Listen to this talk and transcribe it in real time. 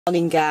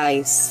Morning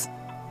guys,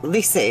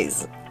 this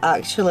is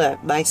actually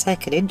my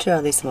second intro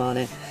this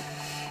morning.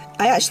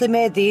 I actually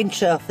made the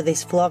intro for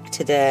this vlog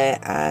today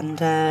and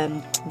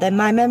then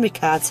my memory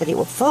card said it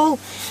was full,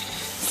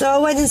 so I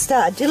went and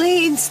started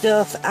deleting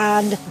stuff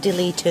and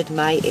deleted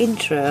my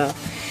intro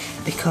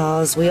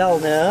because we all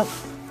know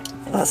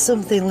that's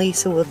something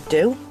Lisa would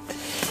do.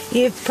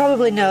 You've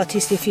probably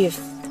noticed if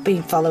you've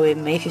been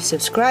following me, if you've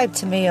subscribed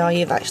to me or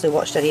you've actually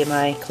watched any of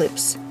my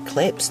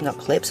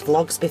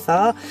vlogs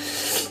before,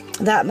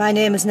 that my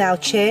name has now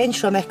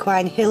changed from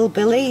Equine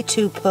Hillbilly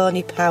to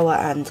Pony Power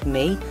and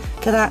Me.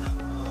 Look at that.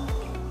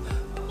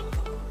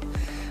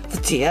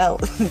 Bloody hell.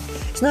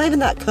 It's not even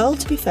that cold,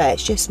 to be fair,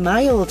 it's just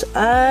mild.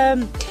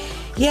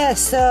 Yeah,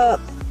 so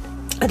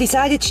I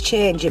decided to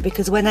change it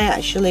because when I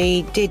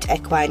actually did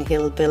Equine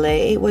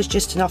Hillbilly, it was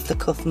just an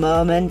off-the-cuff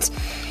moment.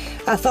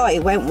 I thought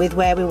it went with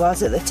where we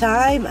was at the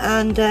time,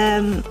 and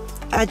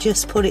I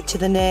just put it to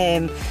the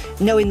name,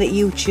 knowing that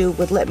YouTube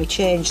would let me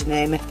change the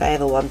name if I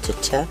ever wanted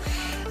to.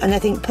 And I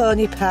think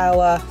Pony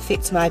Power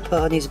fits my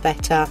ponies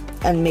better,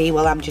 and me,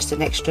 well, I'm just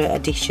an extra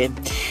addition.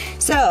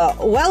 So,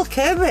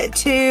 welcome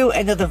to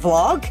another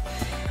vlog.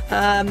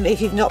 If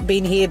you've not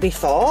been here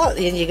before,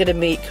 then you're going to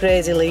meet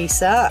Crazy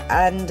Lisa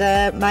and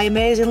my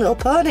amazing little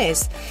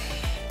ponies.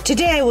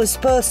 Today was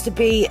supposed to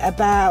be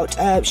about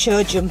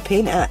show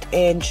jumping at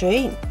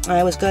Aintree.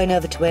 I was going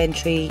over to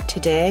Aintree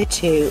today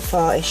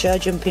for a show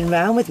jumping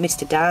round with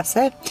Mr.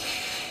 Darcy.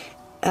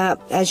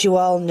 As you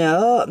all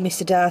know,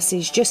 Mr.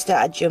 Darcy's just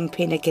started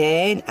jumping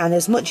again, and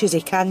as much as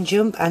he can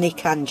jump, and he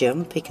can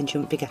jump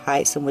bigger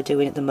heights than we're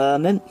doing at the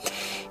moment.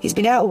 He's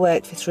been out of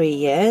work for 3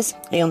 years.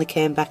 He only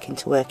came back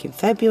into work in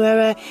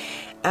February,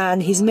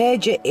 and his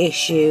major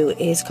issue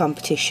is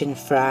competition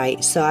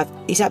fright. So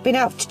he's been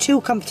out to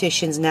 2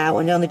 competitions now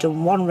and only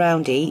done 1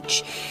 round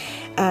each,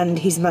 and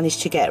he's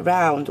managed to get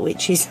round,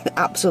 which is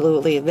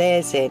absolutely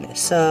amazing.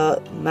 So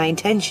my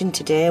intention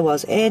today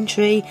was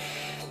Aintree,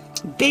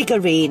 big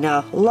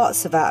arena,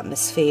 lots of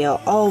atmosphere,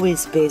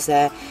 always busy,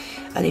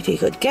 and if you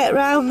could get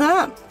round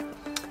that,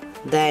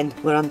 then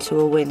we're on to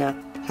a winner.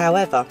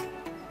 However,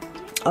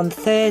 on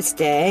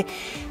Thursday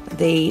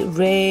the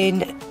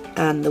rain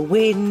and the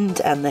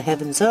wind and the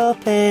heavens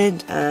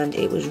opened and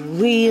it was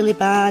really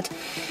bad,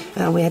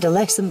 and we had a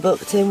lesson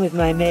booked in with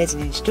my amazing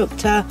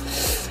instructor.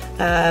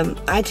 I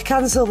had to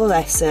cancel the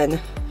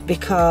lesson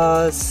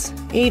because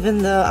even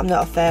though I'm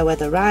not a fair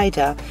weather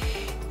rider,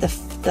 the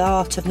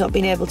thought of not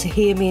being able to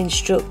hear me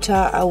instructor,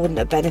 I wouldn't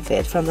have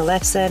benefited from the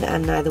lesson,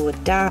 and neither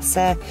would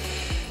Darcy.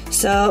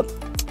 So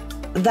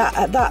that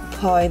at that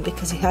point,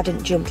 because he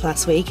hadn't jumped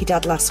last week, he'd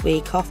had last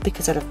week off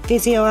because I had a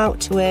physio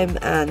out to him,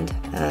 and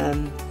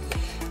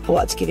I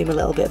wanted to give him a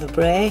little bit of a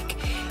break.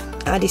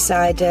 I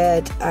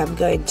decided I'm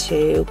going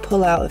to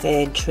pull out of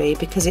Aintree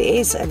because it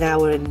is an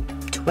hour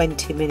and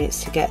 20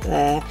 minutes to get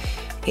there.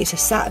 It's a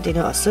Saturday,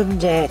 not a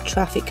Sunday.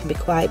 Traffic can be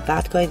quite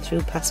bad going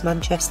through past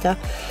Manchester.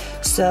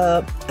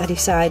 So I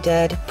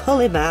decided, pull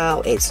him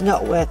out. It's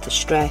not worth the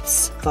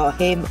stress for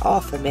him or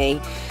for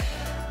me.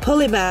 Pull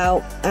him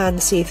out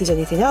and see if there's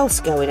anything else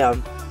going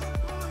on.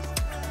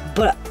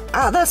 But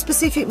at that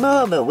specific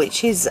moment,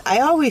 which is,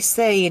 I always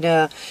say, you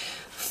know,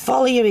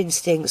 follow your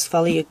instincts,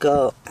 follow your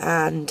gut,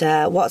 and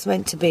what's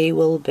meant to be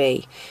will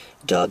be.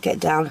 Don't get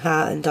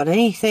downhearted on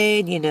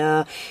anything, you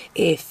know.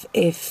 If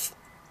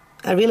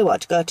I really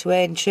wanted to go to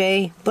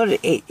Aintree, but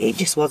it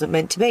just wasn't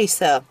meant to be.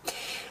 So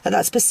at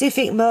that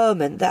specific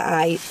moment that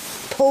I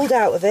pulled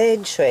out of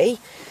Aintree,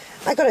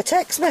 I got a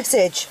text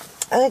message,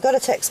 and I got a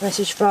text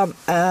message from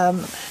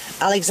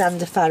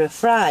Alexander Farah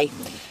Fry.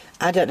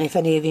 I don't know if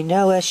any of you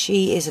know her.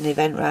 She is an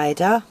event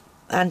rider,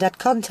 and I'd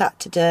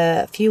contacted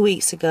her a few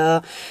weeks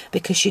ago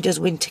because she does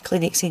winter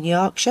clinics in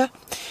Yorkshire,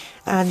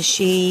 and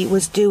she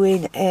was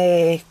doing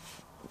a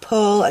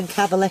pole and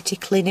cavaletti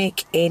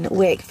clinic in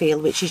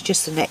Wakefield, which is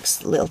just the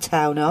next little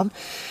town on,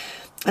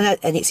 and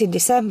it's in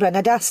December, and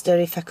I'd asked her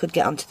if I could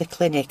get onto the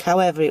clinic.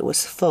 However, it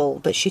was full,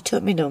 but she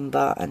took my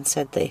number and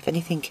said that if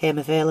anything came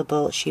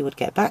available she would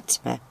get back to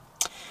me.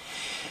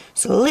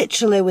 So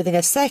literally within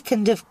a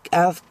second of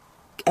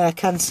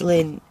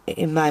cancelling,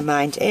 in my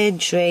mind,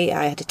 Aintree,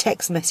 I had a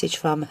text message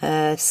from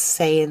her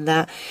saying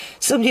that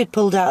somebody had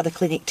pulled out of the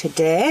clinic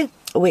today,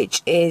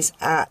 which is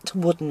at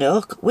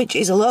Woodnook, which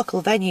is a local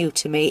venue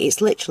to me.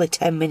 It's literally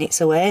 10 minutes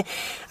away.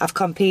 I've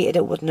competed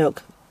at Woodnook,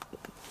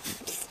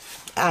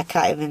 I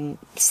can't even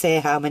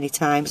say how many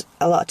times,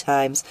 a lot of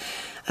times.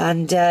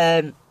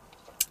 And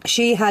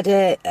she had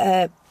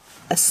a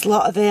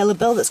slot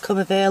available that's come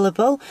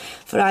available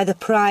for either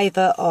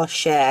private or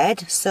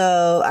shared.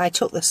 So I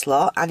took the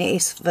slot, and it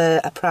is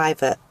for a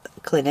private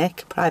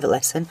clinic, private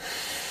lesson,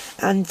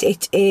 and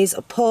it is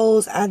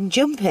poles and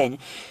jumping.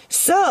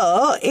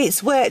 So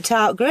it's worked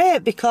out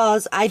great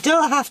because I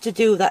don't have to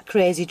do that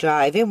crazy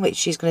driving,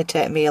 which is going to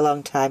take me a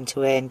long time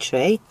to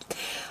Aintree.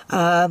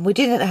 We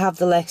didn't have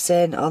the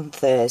lesson on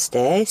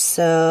Thursday,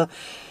 so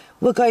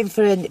we're going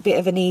for a bit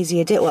of an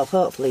easier day, well,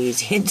 hopefully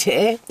easier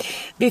day.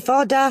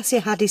 Before Darcy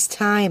had his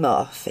time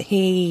off,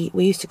 we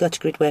used to go to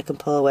grid work and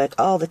pole work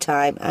all the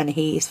time, and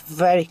he's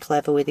very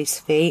clever with his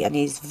feet, and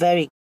he's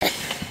very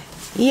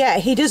Yeah,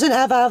 he doesn't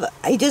have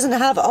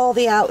all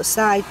the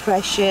outside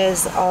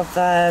pressures of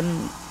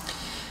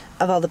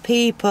all the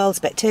people,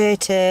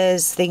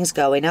 spectators, things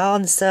going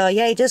on. So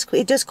yeah, he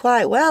does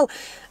quite well.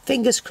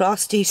 Fingers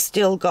crossed he's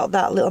still got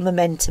that little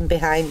momentum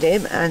behind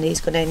him and he's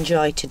going to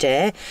enjoy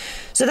today.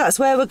 So that's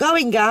where we're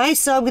going, guys.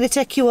 So I'm going to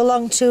take you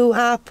along to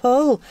our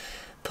pole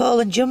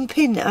and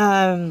jumping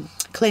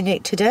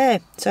clinic today.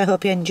 So I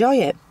hope you enjoy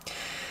it.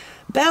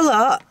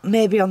 Bella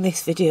may be on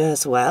this video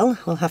as well.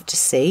 We'll have to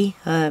see.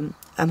 I'm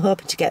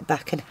hoping to get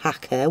back and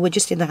hack her. We're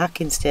just in the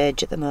hacking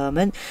stage at the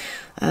moment,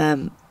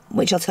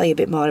 which I'll tell you a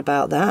bit more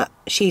about that.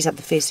 She's had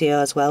the physio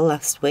as well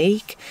last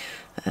week.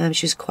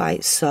 She was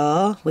quite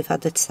sore. We've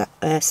had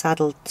the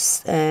saddle,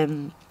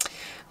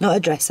 not a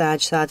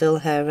dressage saddle,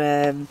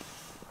 her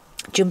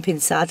jumping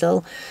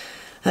saddle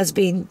has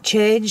been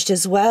changed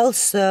as well.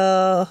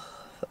 So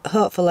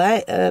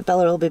hopefully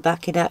Bella will be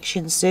back in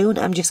action soon.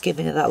 I'm just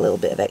giving her that little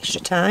bit of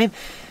extra time.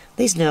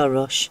 There's no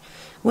rush.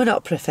 We're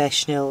not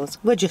professionals.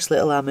 We're just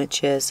little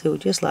amateurs who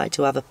just like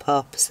to have a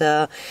pop.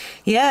 So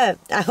yeah,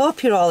 I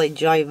hope you're all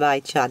enjoying my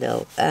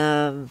channel,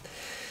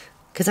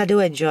 because I do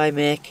enjoy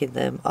making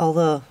them,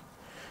 although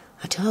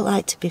I don't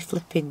like to be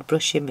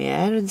brushing my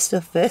hair and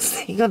stuff first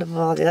thing on the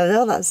morning. I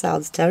know that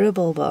sounds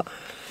terrible, but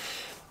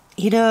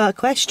you know,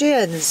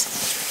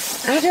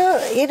 questions. I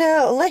don't, you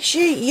know, unless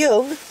you're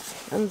young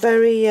and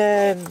very,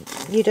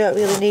 you don't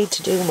really need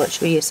to do much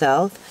for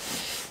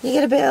yourself. You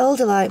get a bit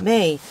older like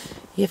me,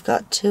 you've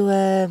got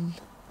to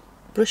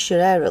brush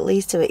your hair at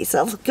least to make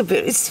yourself look a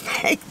bit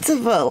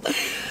respectable.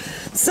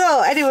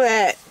 So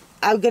anyway,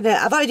 I've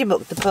already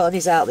mucked the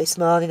ponies out this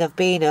morning. I've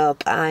been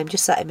up. I'm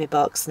just sat in my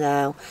box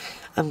now.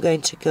 I'm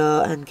going to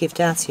go and give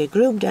Darcy a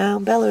groom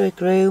down, Bella a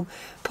groom,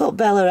 put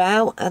Bella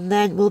out, and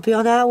then we'll be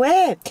on our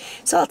way.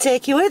 So I'll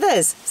take you with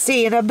us.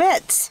 See you in a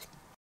bit.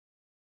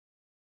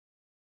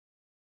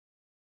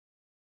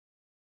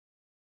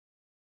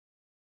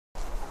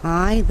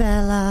 Hi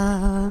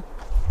Bella.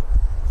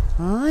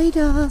 Hi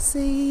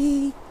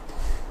Darcy.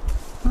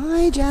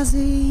 Hi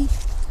Jazzy.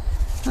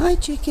 Hi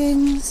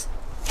chickens.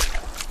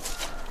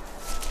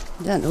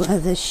 Don't know where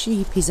the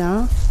sheepies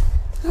are.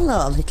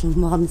 Hello little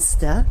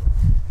monster.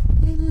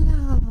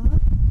 Hello.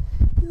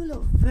 You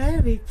look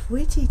very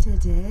pretty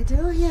today,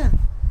 don't you?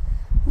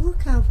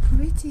 Look how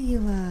pretty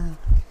you are.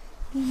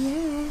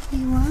 Yeah,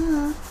 you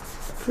are.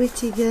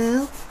 Pretty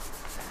girl.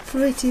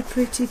 Pretty,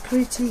 pretty,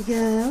 pretty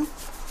girl.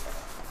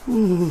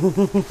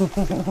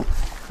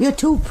 You're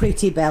too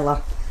pretty,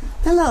 Bella.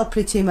 Hello,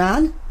 pretty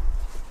man.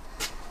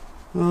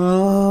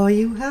 Oh, are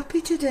you happy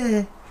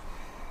today?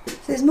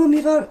 Says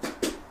Mummy,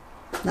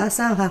 that's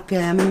how happy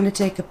I am. I'm going to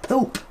take a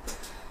poop.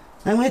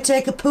 I'm going to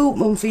take a poop,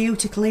 Mum, for you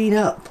to clean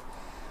up.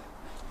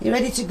 You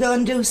ready to go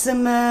and do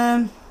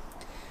some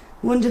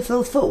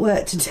wonderful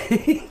footwork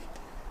today?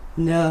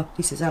 No,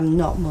 he says, I'm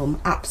not, Mum.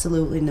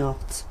 Absolutely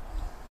not.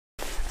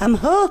 I'm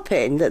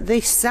hoping that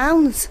this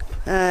sounds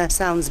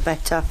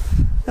better.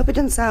 Hope it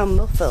doesn't sound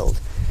muffled.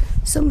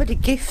 Somebody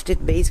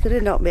gifted me, he's going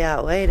to knock me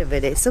out, wait a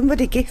minute.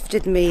 Somebody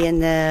gifted me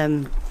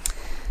a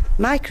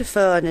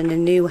microphone and a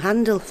new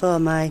handle for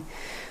my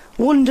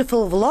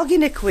wonderful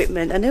vlogging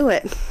equipment. I knew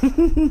it.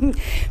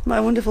 My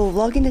wonderful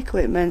vlogging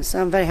equipment,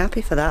 so I'm very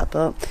happy for that,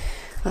 but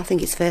I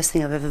think it's the first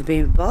thing I've ever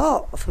been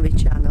bought for my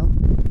channel.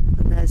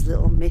 And there's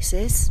little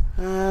missus.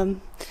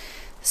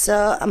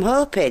 So I'm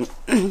hoping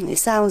it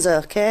sounds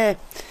okay.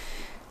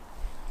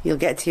 You'll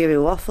get to hear me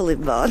waffling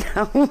more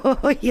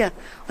now. Yeah.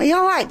 Are you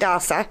alright,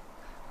 Darcy? Are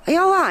you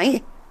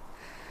alright?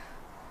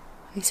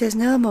 He says,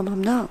 no Mum,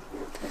 I'm not.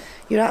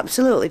 You're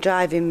absolutely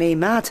driving me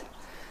mad.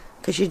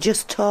 Because you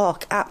just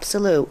talk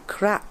absolute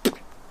crap,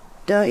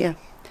 don't you?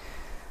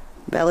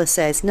 Bella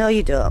says, no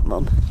you don't,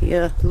 Mum.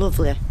 You're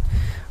lovely.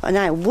 And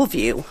I love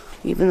you.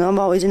 Even though I'm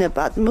always in a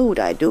bad mood,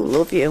 I do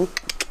love you.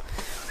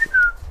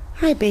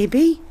 Hi,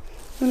 baby.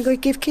 You want to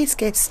go give kiss?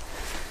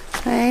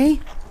 Hey?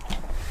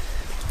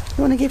 You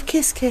want to give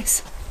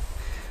kiss?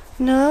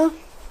 No?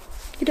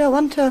 You don't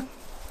want to?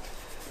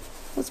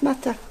 What's the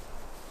matter?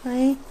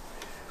 Hey?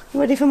 You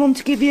ready for Mum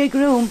to give you a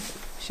groom?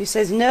 She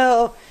says,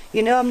 no.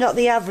 You know I'm not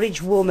the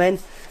average woman.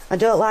 I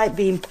don't like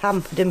being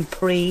pampered and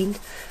preened.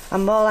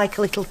 I'm more like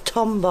a little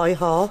tomboy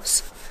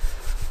horse.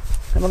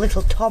 I'm a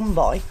little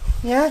tomboy.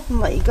 Yeah? And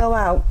let you go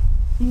out.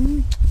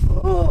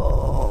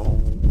 Oh.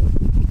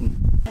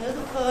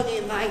 Another pony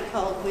of mine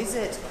called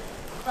Wizard.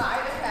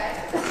 Right,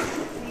 okay.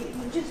 We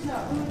were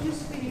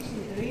just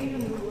finishing the dream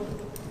and we were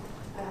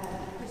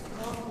just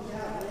talking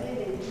down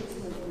there and just a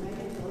little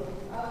medical.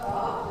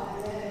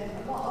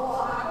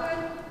 What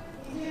happened?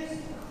 He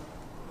just,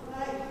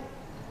 like,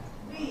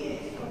 weird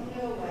from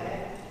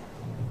nowhere,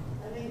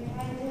 and then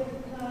kind of,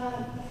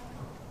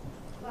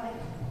 like,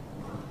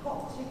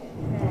 popped in at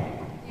the neck.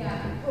 Yeah.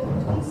 Put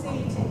one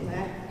seat in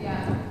there.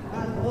 Yeah.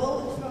 And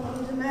bolted from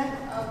under me.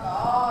 Oh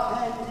God.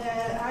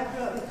 And I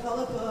broke my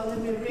collarbone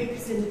and my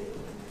ribs and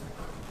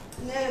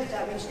nerve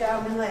damage down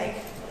my leg.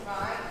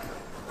 Right.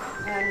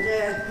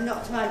 And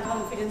knocked my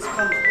confidence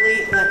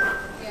completely.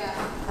 Yeah.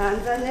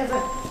 And I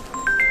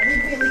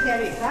didn't really get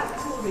it back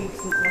till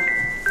recently.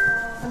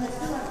 And I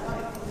still haven't got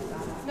it coming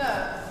back.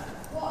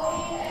 No.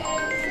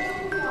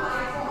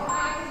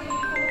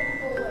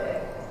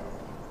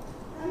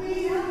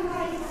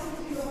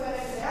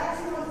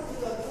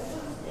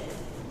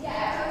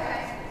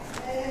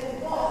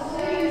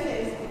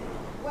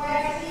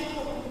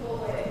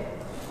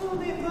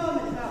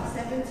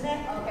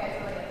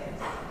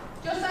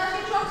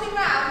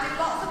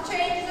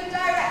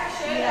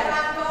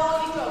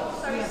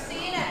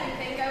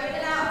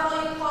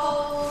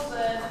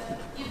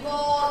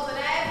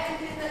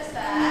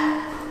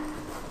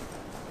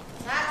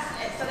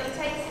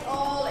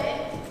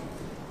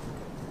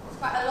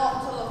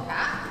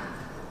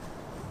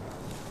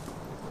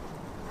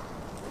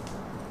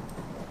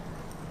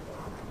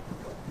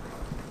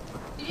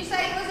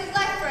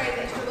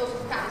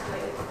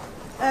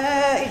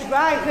 His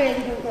right rein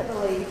doesn't get the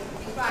lead.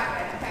 He's right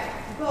there, okay.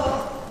 But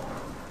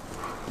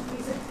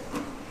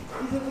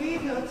he's a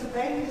weirdo to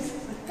bend.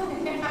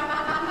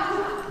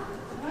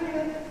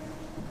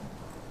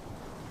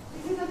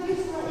 Because I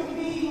just let him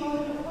be more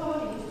than a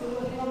pony, so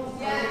when he wants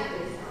to Yeah. do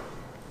this.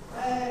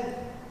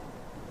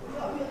 We've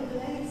not really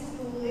done any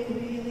schooling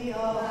really, or...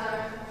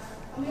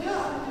 I mean, we're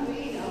not having to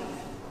read them.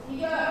 You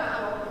don't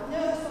have one.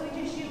 No, so we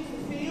just use the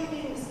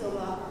feeling in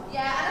summer.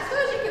 Yeah, and I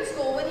suppose you can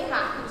school when you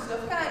hack and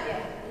stuff, can't you?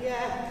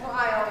 Yeah. That's what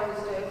I always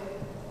do.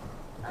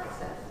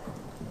 That's it.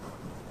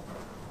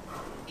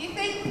 You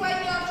think when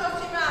you're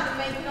trotting around and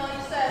making all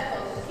your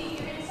circles, just keep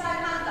your inside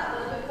hand that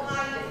little bit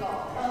wider for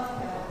me.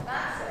 Okay.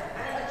 That's it.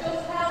 And it'll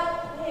just help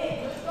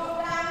him just drop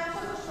down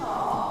to the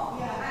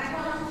top and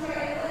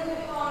concentrate a little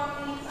bit more on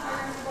the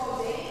inside of the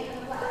body and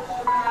then flex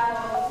around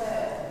all your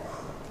circles.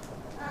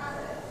 That's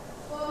it.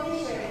 For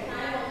this year, you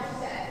kind of want to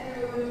set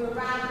through a move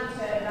around the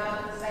turn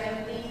rather than stay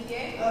underneath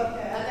you.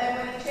 Okay. And then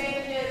when he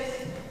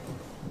changes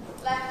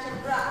left to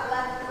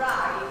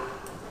right,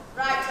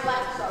 right to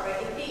left, sorry,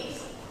 he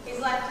keeps his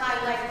left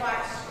hind leg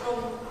quite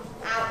strung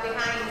out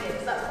behind him,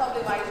 so that's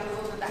probably why he's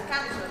moving that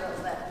canter a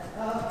little bit.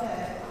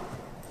 Okay.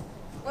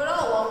 We're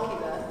all wonky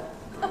though.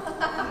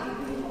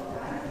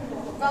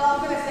 Well, I'm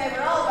going to say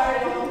we're all very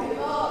wonky. We've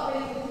all got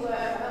things to work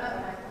on,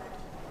 haven't we?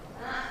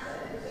 That's it.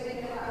 Just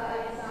thinking about that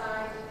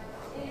inside.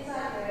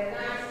 Inside there,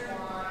 nice and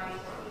wide,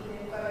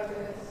 keeping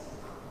focus.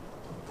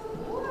 Good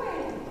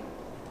boy.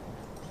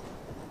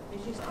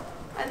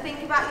 And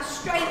think about your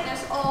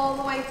straightness all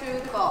the way through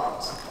the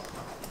board.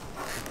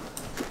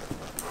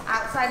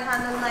 Outside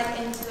hand and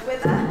leg into the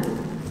wither.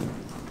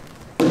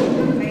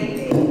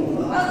 Baby.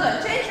 Well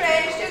done. Change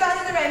rein. Just do that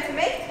in the rein for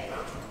me.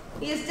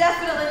 He is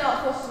definitely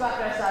not fussed about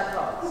dressage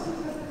rods.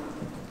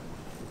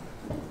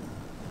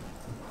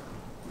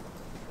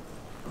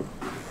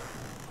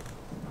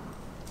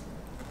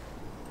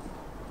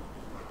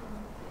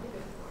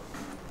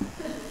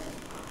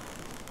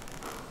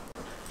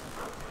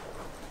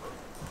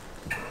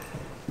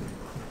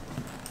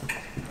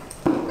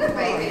 Good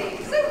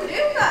baby. Super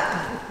duper.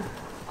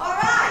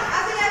 Alright,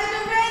 has he ever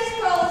done race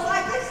crawls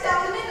like this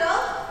down the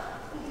middle?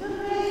 He's done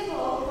really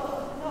cool,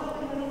 but not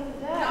with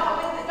the there. Not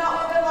with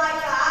them like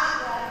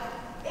that.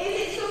 Is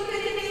it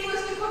something if he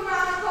was to come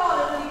round the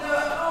corner and you go,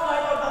 oh my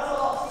god, that's a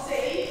lot to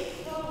see?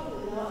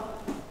 Probably not.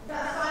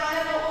 That's fine,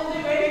 then what we'll do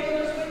is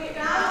we'll just bring it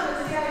down and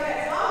see how it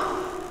gets on.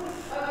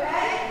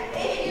 Okay?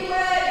 If you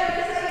were going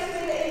to say to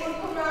me that he would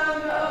come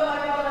round and go, oh my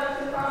god, I'm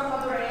too far from my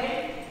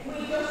brain,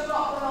 we just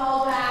drop them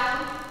all down.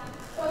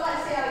 So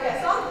let's see how it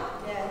gets on.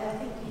 Yeah, I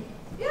think he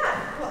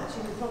Yeah.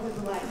 watching the probably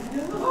like,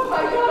 Oh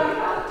my god, I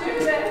can't do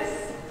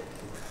this.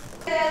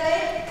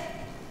 Kelly.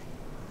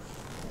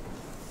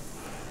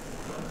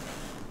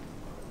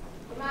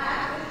 You might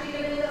have to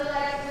jiggle your little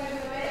legs moving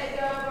a bit and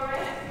go for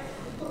it.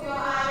 Put your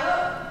eye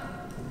up.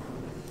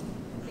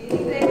 See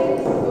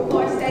things. Good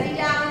boy, steady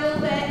down a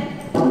little bit.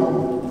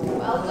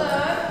 Well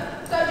done.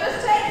 So just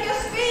take your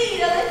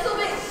speed a little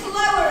bit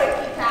slower if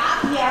you can.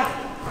 yeah.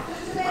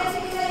 Just to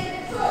basically make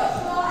the touch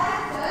more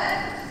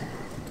effort.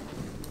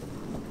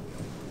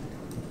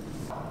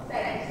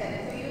 Steady, steady,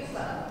 so even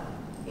slow.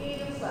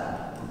 Even slow.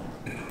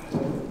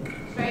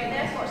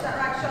 Straightness, watch that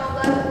right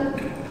shoulder.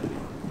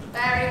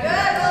 Very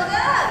good, well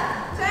done.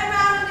 Turn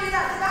around and do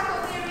that to back up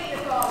the arena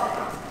for me.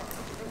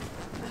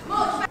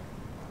 Much better.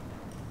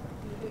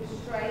 Keep it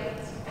straight.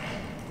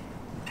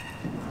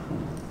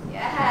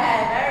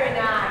 Yeah, very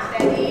nice,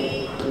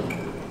 steady.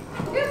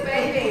 Good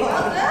baby,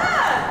 well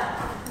done.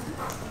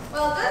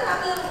 Well done,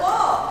 have a little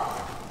walk.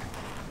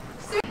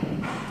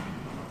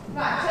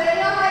 Right, turn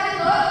your head and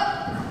look.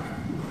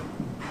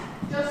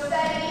 Just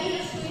steady,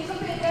 just squeeze your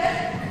fingers.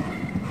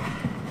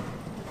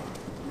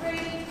 3,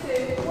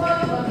 2,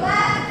 1, look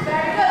left.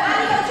 Very good. And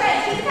you've got to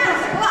change. Keep the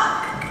counter. Go up.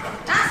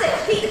 That's it.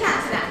 Keep the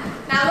counter now.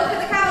 Now look at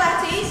the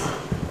cavalettis.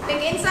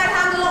 Think inside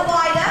hand a lot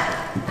wider.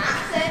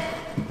 That's it.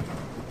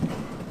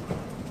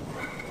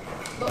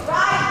 Look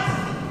right.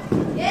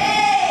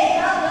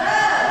 Yay! Well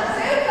done.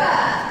 Super.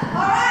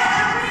 All right,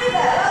 now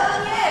breather. Well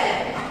done you.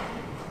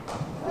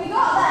 We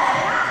got there.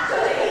 And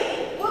actually,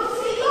 once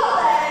he got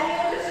there and he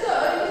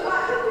understood, he was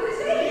quite happy to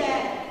see.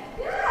 Yeah.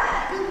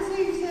 Yeah. Didn't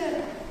seem to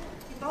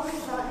be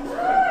bothered about it.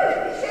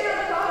 He should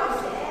have gone.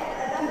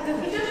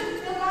 He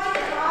just, the line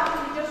is hard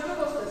and he just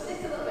struggles to sit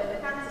a little bit in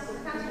the canter, so the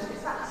canter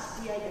just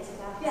fast. Yeah, he gets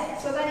it out. Yeah,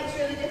 so then it's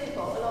really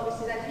difficult, and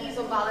obviously then he's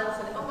unbalanced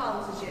and it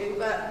unbalances you,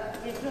 but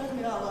It throws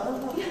me all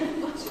over.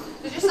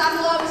 does your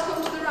saddle always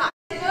come to the right?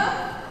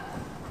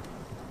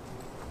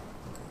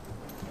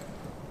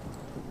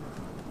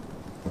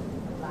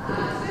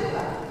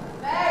 Super.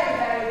 Very,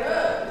 very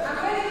good. I'm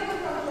really good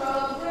with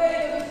control,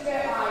 really good with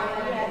straight line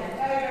and everything.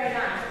 Very, very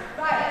nice.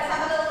 Right, let's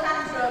have a little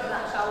canter over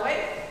that, shall we?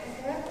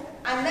 Okay.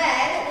 And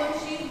then, once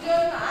you've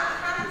done that,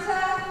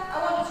 canter, I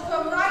want you to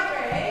come right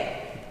rein,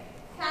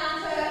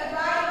 canter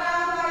right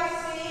down by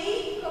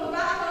C, come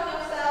back on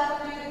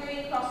yourself and do the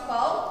green cross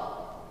pole.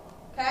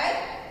 Okay?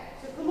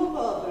 So come up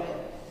over it.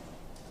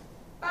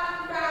 Back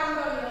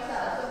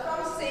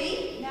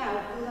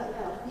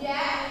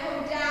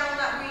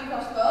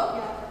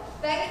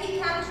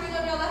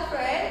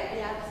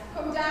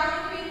Come down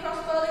your green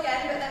crossbow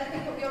again, but then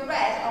pick up your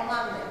red on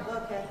landing.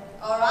 Okay.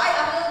 Alright,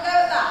 have a little go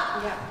at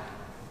that. Yeah.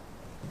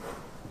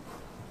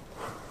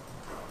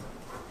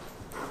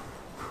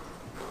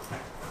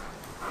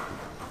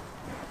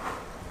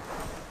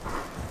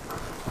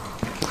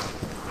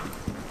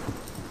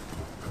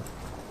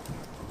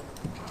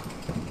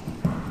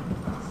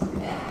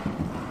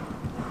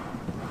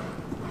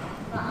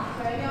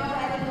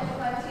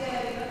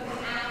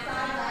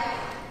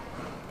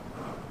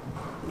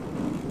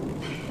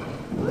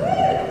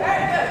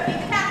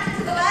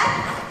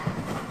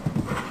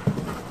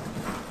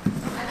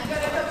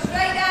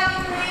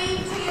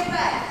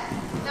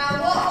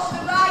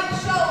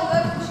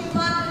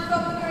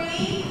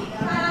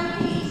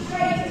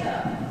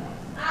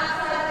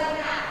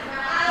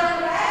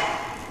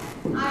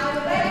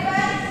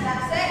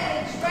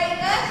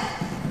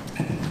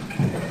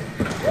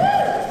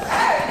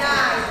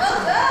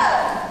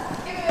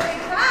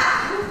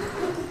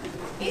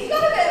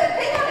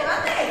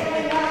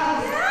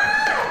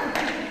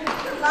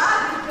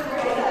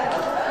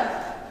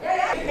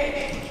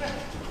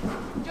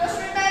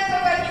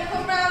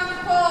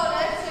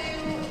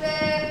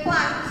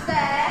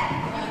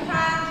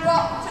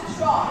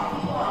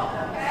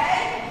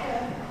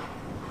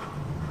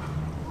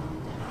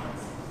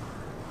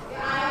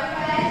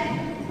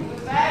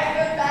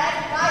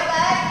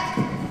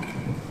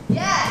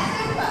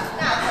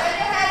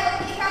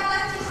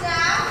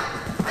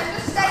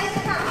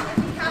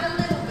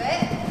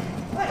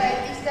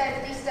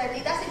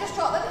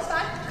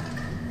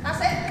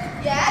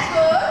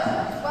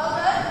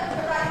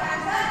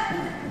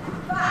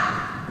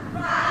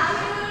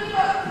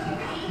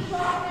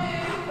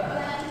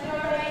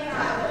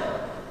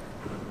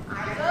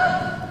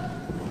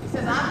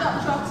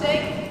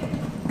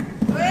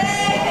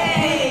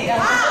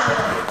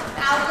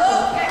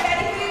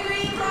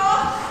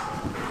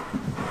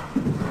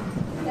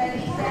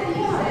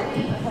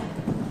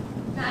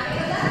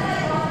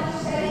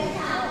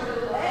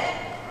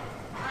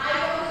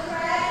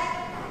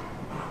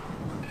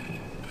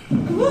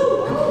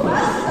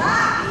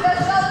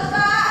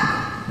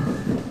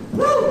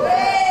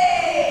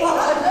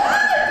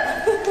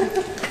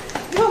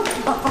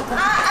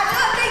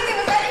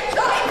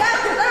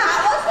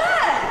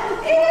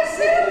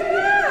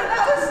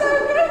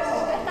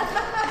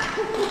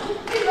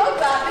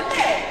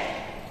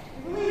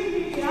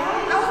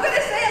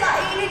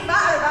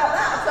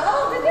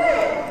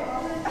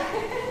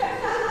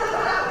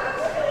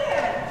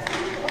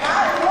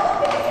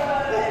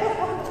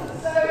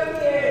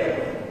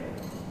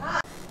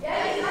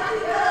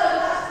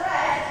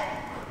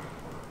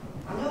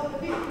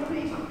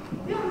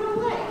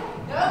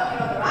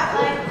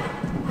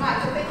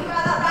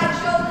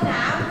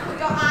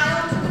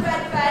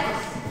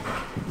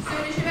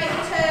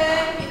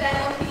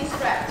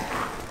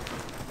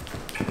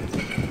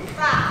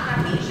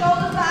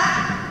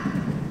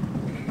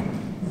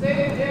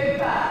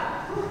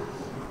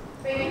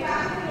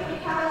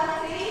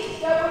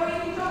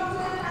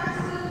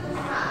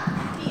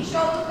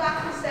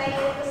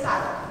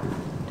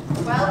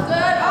 Well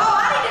done. Oh,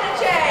 Annie did a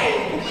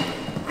change.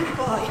 Good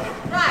boy.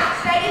 Right,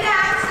 steady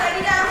down,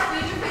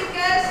 squeeze your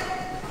fingers.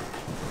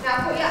 Now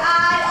put your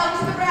eye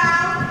onto the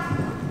ground.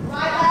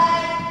 Right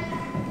leg.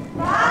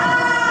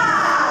 Wow!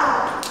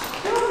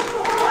 Good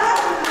boy.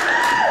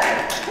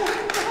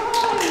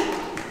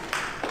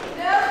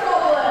 No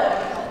problem.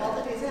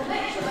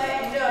 Literally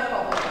no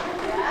problem.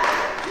 Yeah?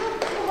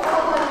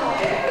 Well done,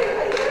 you.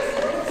 Are you a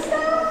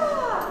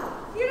superstar?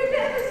 You're a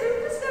bit of a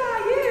superstar,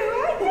 you,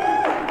 aren't you?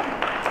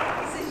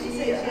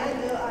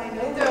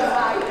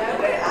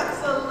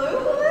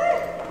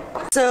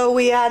 So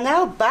we are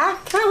now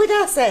back, aren't we,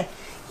 Darcy?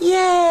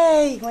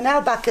 Yay! We're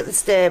now back at the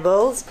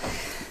stables,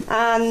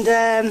 and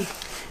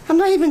I'm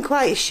not even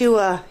quite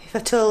sure if I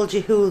told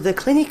you who the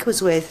clinic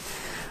was with.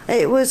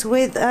 It was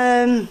with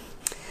Alexander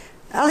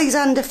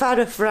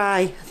Farah Fry.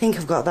 I think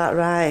I've got that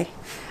right.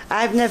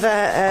 I've never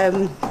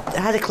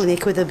had a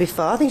clinic with her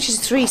before. I think she's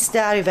a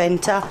 3-star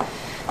eventer.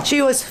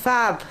 She was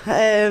fab.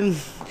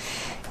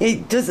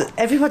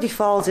 Everybody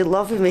falls in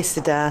love with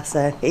Mr.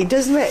 Darcy. He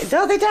doesn't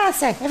they,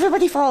 Darcy?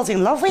 Everybody falls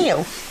in love with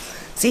you.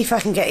 See if I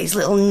can get his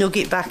little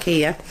nugget back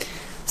here.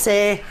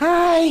 Say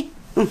hi.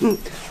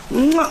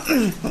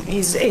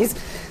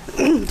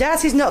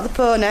 Darcy's not the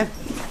pony.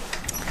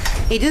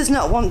 He does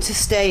not want to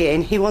stay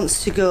in. He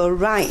wants to go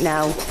right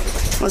now.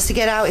 Wants to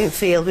get out in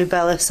field with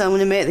Bella. So I'm going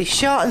to make this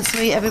short and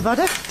sweet,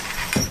 everybody.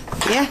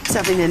 Yeah, he's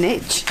having an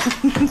itch.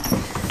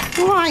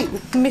 Right,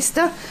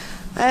 mister.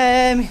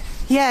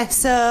 Yeah,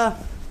 so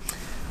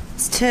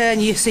let's turn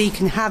you so you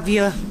can have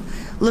your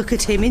look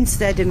at him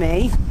instead of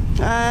me.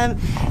 Yeah,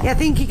 I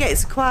think he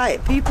gets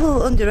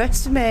people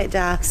underestimate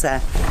Darcy.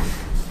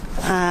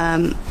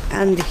 And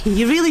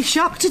you really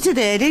shocked her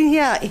today, didn't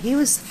you? He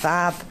was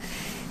fab.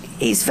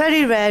 It's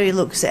very rare he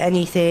looks at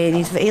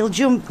anything. He'll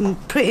jump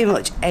pretty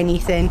much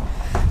anything.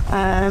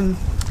 But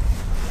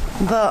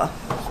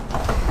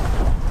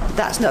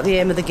that's not the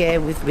aim of the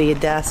game with me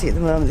and Darcy at the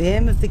moment. The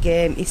aim of the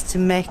game is to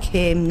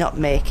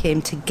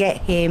to get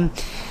him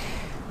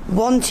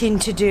wanting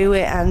to do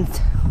it and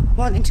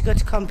wanting to go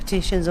to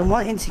competitions and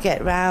wanting to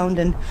get round,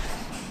 and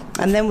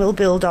then we'll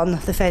build on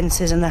the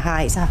fences and the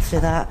heights after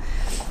that.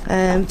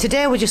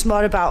 Today was just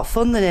more about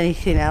fun than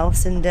anything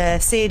else, and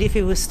seeing if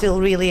he was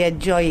still really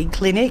enjoying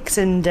clinics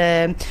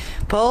and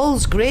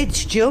poles,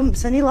 grids,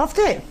 jumps, and he loved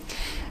it.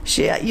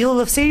 You'll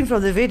have seen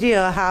from the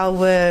video how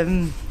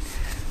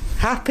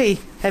happy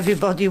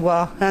everybody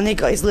were, and he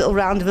got his little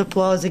round of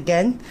applause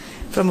again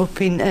from up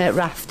in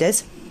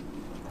rafters.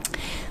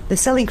 They're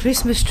selling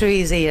Christmas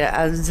trees here,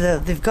 and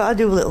they've got to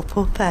do a little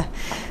puppy,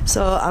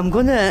 so I'm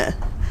gonna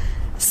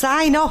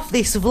sign off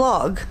this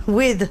vlog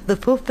with the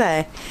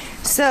puppy.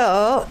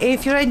 So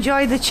if you're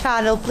enjoying the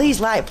channel, please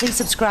like, please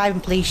subscribe,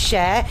 and please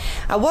share.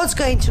 I was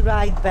going to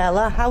ride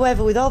Bella,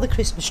 however, with all the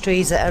Christmas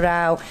trees that are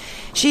out,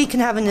 she can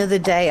have another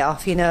day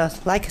off, you know.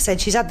 Like I said,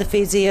 she's had the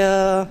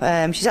physio,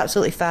 she's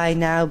absolutely fine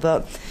now,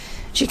 but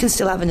she can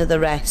still have another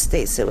rest.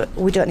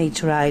 We don't need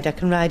to ride. I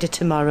can ride her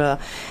tomorrow,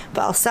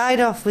 but I'll sign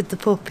off with the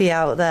puppy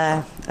out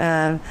there,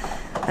 and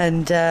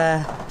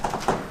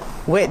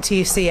wait till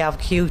you see how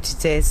cute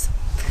it is.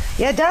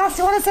 Yeah,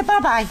 Darcy, want to say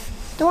bye-bye?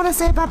 Don't want to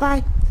say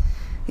bye-bye?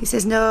 He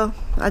says, no,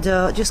 I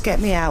don't. Just get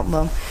me out,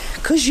 Mum.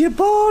 'Cause you're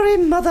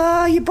boring,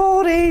 Mother. You're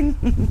boring.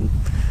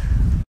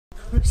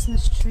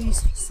 Christmas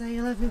trees for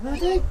sale,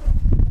 everybody.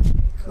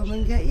 Come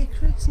and get your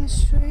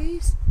Christmas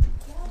trees.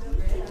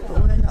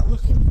 But we're not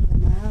looking for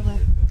them, are we?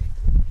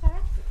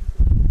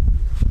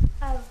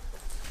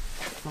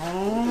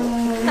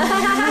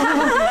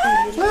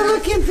 Oh. We're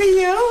looking for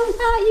you.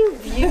 Aren't you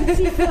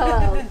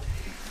beautiful?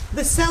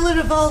 The seller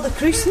of all the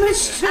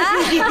Christmas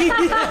trees.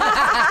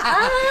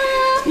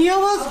 You're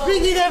always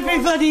bringing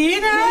everybody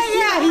in, are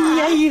you?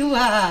 Yeah, you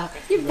are.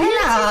 You're beautiful.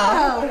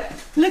 Yeah.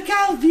 Look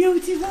how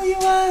beautiful you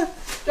are.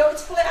 Don't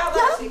pull it out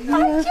there so you can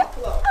Aren't you? have a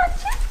look.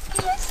 Aren't you?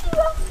 Yes, you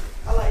are.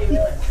 I'll let you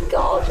know.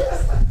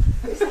 Gorgeous.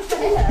 I'm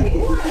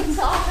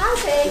so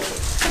happy.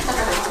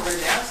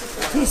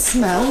 They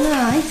smell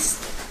nice.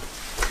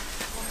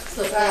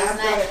 So isn't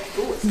it?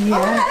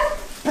 Yeah.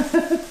 Come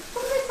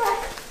this way.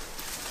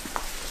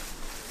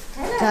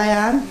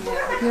 Diane,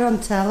 you're on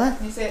teller.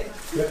 Is it?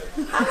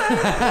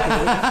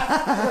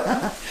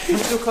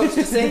 Too close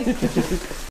to see.